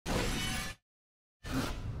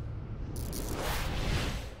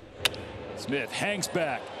Smith hangs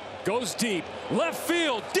back, goes deep, left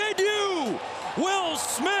field. Did you? Will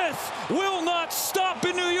Smith will not stop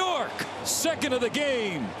in New York. Second of the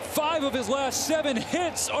game. 5 of his last 7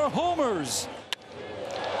 hits are homers.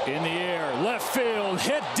 In the air, left field,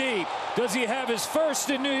 hit deep. Does he have his first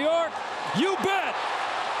in New York? You bet.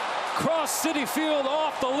 Cross Citi Field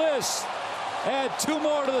off the list. Add 2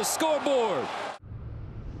 more to the scoreboard.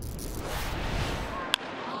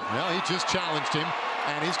 Well, he just challenged him,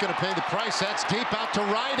 and he's going to pay the price. That's deep out to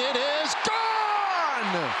right. It is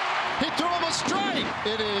gone! He threw him a strike.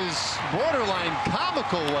 It is borderline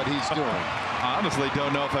comical what he's doing. I honestly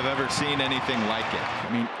don't know if I've ever seen anything like it. I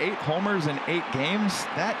mean, 8 homers in 8 games,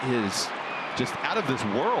 that is just out of this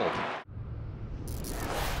world.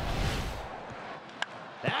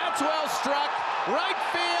 That's well struck. Right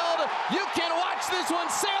field. You can watch this one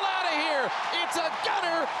sail out of here. It's a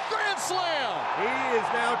Gunnar grand slam. He is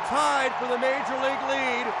now tied for the Major League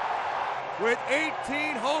lead with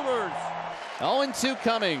 18 homers. 0-2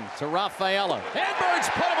 coming to Rafaela. And Burns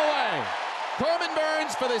put him away. Corbin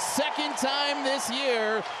Burns, for the 2nd time this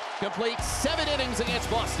year, completes 7 innings against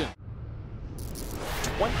Boston.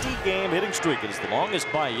 20-game hitting streak. It is the longest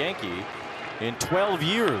by a Yankee in 12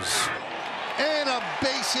 years. And a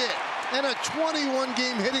base hit. And a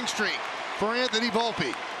 21-game hitting streak for Anthony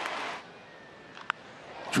Volpe.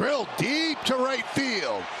 Drilled deep to right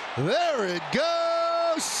field. There it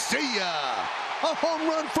goes. See ya. A home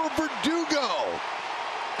run for Verdugo.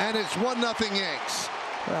 And it's 1-0 Yanks.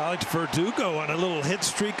 Well, it's Verdugo on a little hit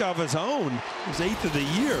streak of his own. His 8th of the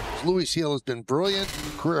year. Luis Gil has been brilliant.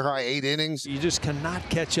 Career high 8 innings. You just cannot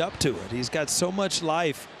catch up to it. He's got so much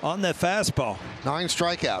life on that fastball. 9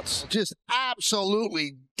 strikeouts. Just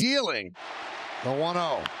absolutely dealing. The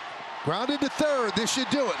 1-0. Grounded to third. This should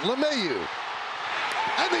do it. LeMahieu.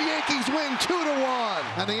 And the Yankees win 2-1.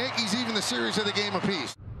 And the Yankees even the series of the game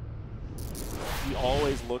apiece. He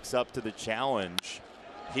always looks up to the challenge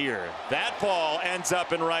here. That ball ends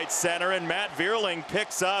up in right center, and Matt Vierling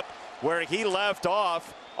picks up where he left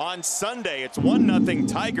off on Sunday. It's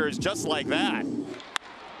 1-0 Tigers just like that.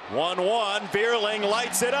 1-1, Vierling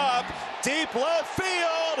lights it up, deep left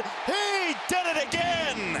field. He did it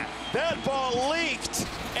again. That ball leaked,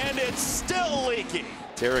 and it's still leaking.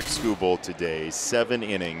 Tarek Skubal today, 7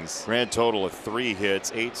 innings, grand total of 3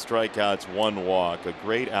 hits, 8 strikeouts, 1 walk. A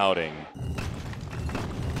great outing.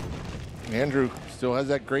 Andrew still has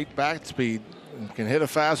that great bat speed and can hit a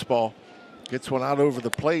fastball. Gets one out over the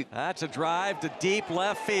plate. That's a drive to deep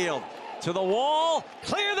left field. To the wall,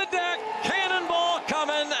 clear the deck, cannonball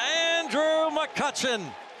coming. Andrew McCutchen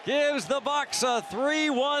gives the Bucs a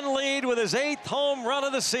 3-1 lead with his 8th home run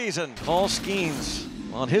of the season. Paul Skeens,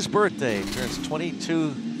 on his birthday, turns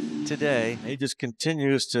 22 today. He just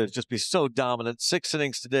continues to just be so dominant. 6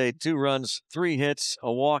 innings today, 2 runs, 3 hits,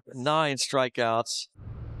 a walk, 9 strikeouts.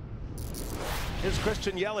 Here's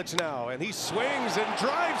Christian Yelich now, and he swings and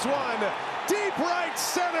drives one deep right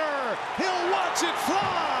center. He'll watch it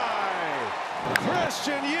fly.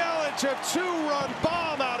 Christian Yelich, a 2-run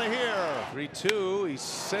bomb out of here. 3-2. He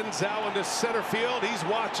sends that one to center field. He's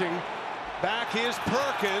watching. Back is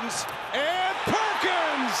Perkins, and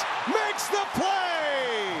Perkins makes the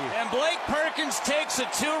play. And Blake Perkins takes a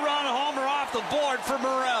 2-run homer off the board for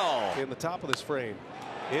Morel. In the top of this frame.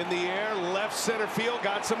 In the air, left center field,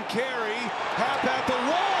 got some carry. Hap at the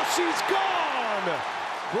wall, she's gone!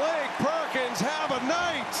 Blake Perkins, have a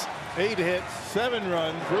night! 8 hits, 7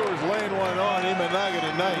 runs. Brewers laying one on him, and not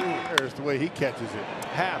gonna night. There's the way he catches it.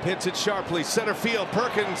 Hap hits it sharply, center field,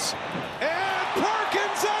 Perkins. And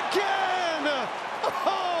Perkins again!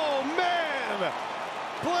 Oh, man!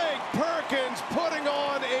 Blake Perkins putting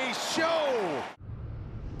on a show!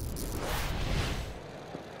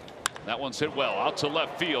 That one's hit well out to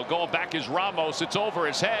left field. Going back is Ramos. It's over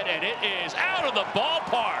his head, and it is out of the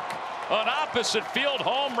ballpark. An opposite field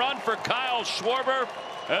home run for Kyle Schwarber,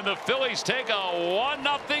 and the Phillies take a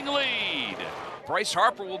 1-0 lead. Bryce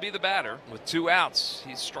Harper will be the batter with 2 outs.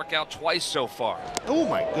 He's struck out twice so far. Oh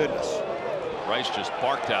my goodness. Bryce just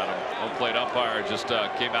barked at him. Home plate umpire just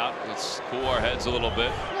came out. Let's cool our heads a little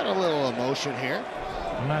bit. Got a little emotion here.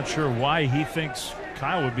 I'm not sure why he thinks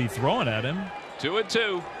Kyle would be throwing at him.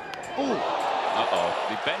 2-2. Ooh. Uh-oh.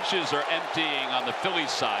 The benches are emptying on the Phillies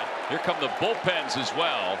side. Here come the bullpens as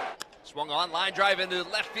well. Swung on, line drive into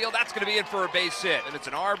left field. That's going to be in for a base hit. And it's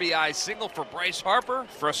an RBI single for Bryce Harper.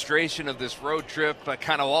 Frustration of this road trip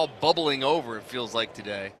kind of all bubbling over, it feels like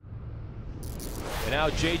today. And now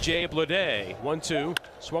J.J. Bleday, 1-2.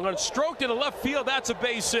 Swung on, stroked into left field. That's a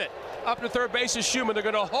base hit. Up to third base is Schumann. They're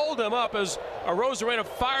going to hold him up as Arozarena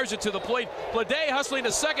fires it to the plate. Bleday hustling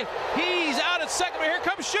to second. He's out at second. Here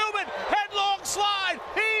comes Schumann. Headlong slide.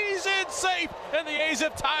 He's in safe, and the A's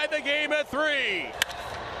have tied the game at 3.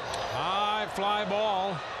 High fly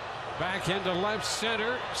ball. Back into left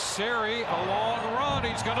center. Siri, a long run.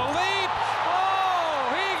 He's going to leap. Oh,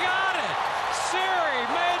 he got it. Siri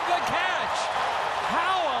made the catch.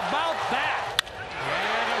 How about that?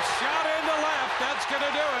 And a shot into left. That's going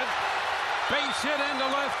to do it. Base hit into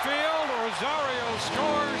left field. Rosario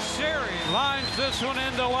scores. Siri lines this one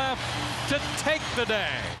into left to take the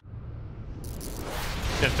day.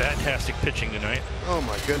 Fantastic pitching tonight. Oh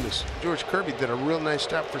my goodness. George Kirby did a real nice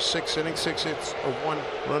job for 6 innings, 6 hits, a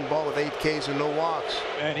 1-run ball with 8 Ks and no walks.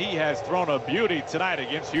 And he has thrown a beauty tonight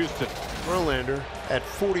against Houston. Verlander at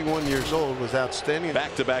 41 years old was outstanding.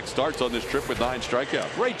 Back-to-back starts on this trip with 9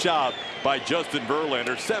 strikeouts. Great job by Justin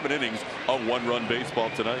Verlander. 7 innings of 1-run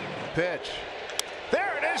baseball tonight. Pitch.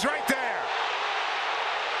 There it is right there.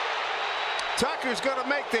 Tucker's going to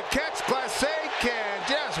make the catch. Clase can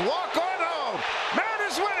just walk on home.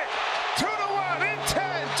 Mariners win it. 2-1 in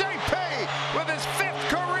 10. JP with his 5th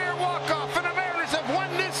career walk-off. And the Mariners have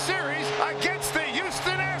won this series against the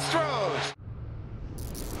Houston Astros.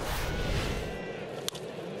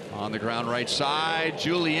 On the ground right side,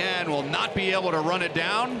 Julien will not be able to run it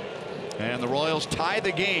down. And the Royals tie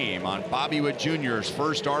the game on Bobby Witt Jr.'s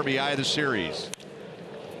first RBI of the series.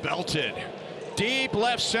 Belted deep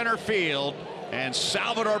left center field, and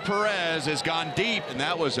Salvador Perez has gone deep, and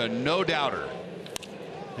that was a no-doubter.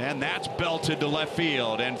 And that's belted to left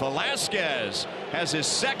field, and Velasquez has his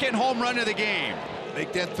 2nd home run of the game.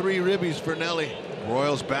 Make that 3 ribbies for Nelly.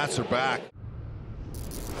 Royals bats are back.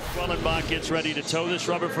 Wellenbach gets ready to toe this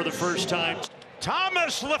rubber for the first time.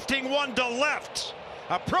 Thomas lifting one to left.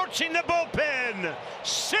 Approaching the bullpen.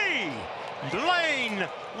 Lane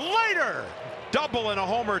later. Double and a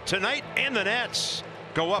homer tonight, and the Nets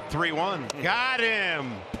go up 3-1. Got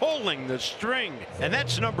him pulling the string, and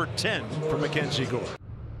that's number 10 for Mackenzie Gore.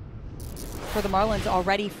 For the Marlins,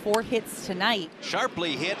 already 4 hits tonight.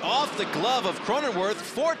 Sharply hit off the glove of Cronenworth.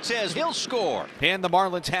 Fortes, he'll score. And the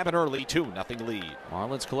Marlins have an early 2-0 lead.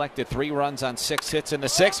 Marlins collected 3 runs on 6 hits in the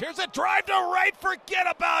 6th. Here's a drive to right. Forget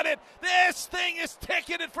about it. This thing is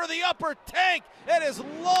ticketed for the upper tank. It is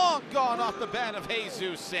long gone off the bat of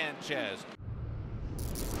Jesus Sanchez.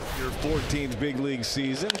 Your 14th big league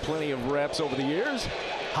season. Plenty of reps over the years.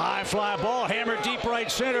 High fly ball, hammered deep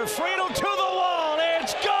right center. Friedel to the wall, and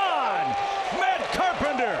it's gone. Matt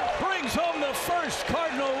Carpenter brings home the first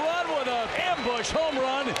Cardinal run with an ambush home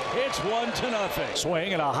run. It's 1-0.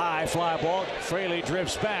 Swing and a high fly ball. Fraley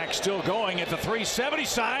drifts back, still going at the 370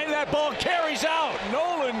 sign. That ball carries out.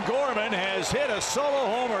 Nolan Gorman has hit a solo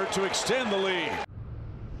homer to extend the lead.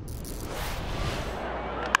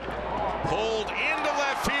 Pulled into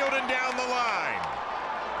left field and down the line.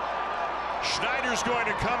 Schneider's going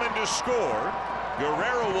to come in to score.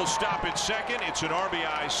 Guerrero will stop at second. It's an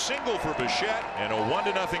RBI single for Bichette and a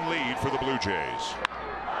 1-0 lead for the Blue Jays.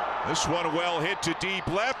 This one well hit to deep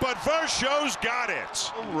left, but Varsho's got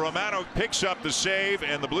it. Romano picks up the save,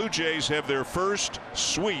 and the Blue Jays have their first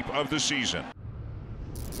sweep of the season.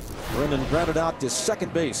 Brennan grounded out to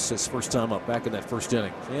second base his first time up back in that first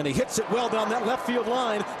inning. And he hits it well down that left field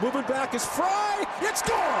line. Moving back is Fry. It's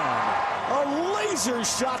gone. A laser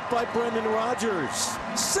shot by Brendan Rodgers.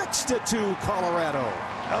 6-2 Colorado.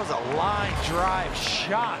 That was a line drive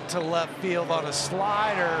shot to left field on a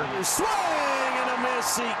slider. Swing and a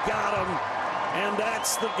miss. He got him. And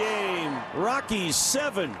that's the game. Rockies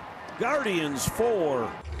 7, Guardians 4.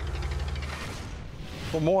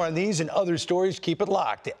 For more on these and other stories, keep it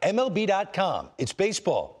locked to MLB.com. It's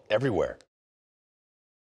baseball everywhere.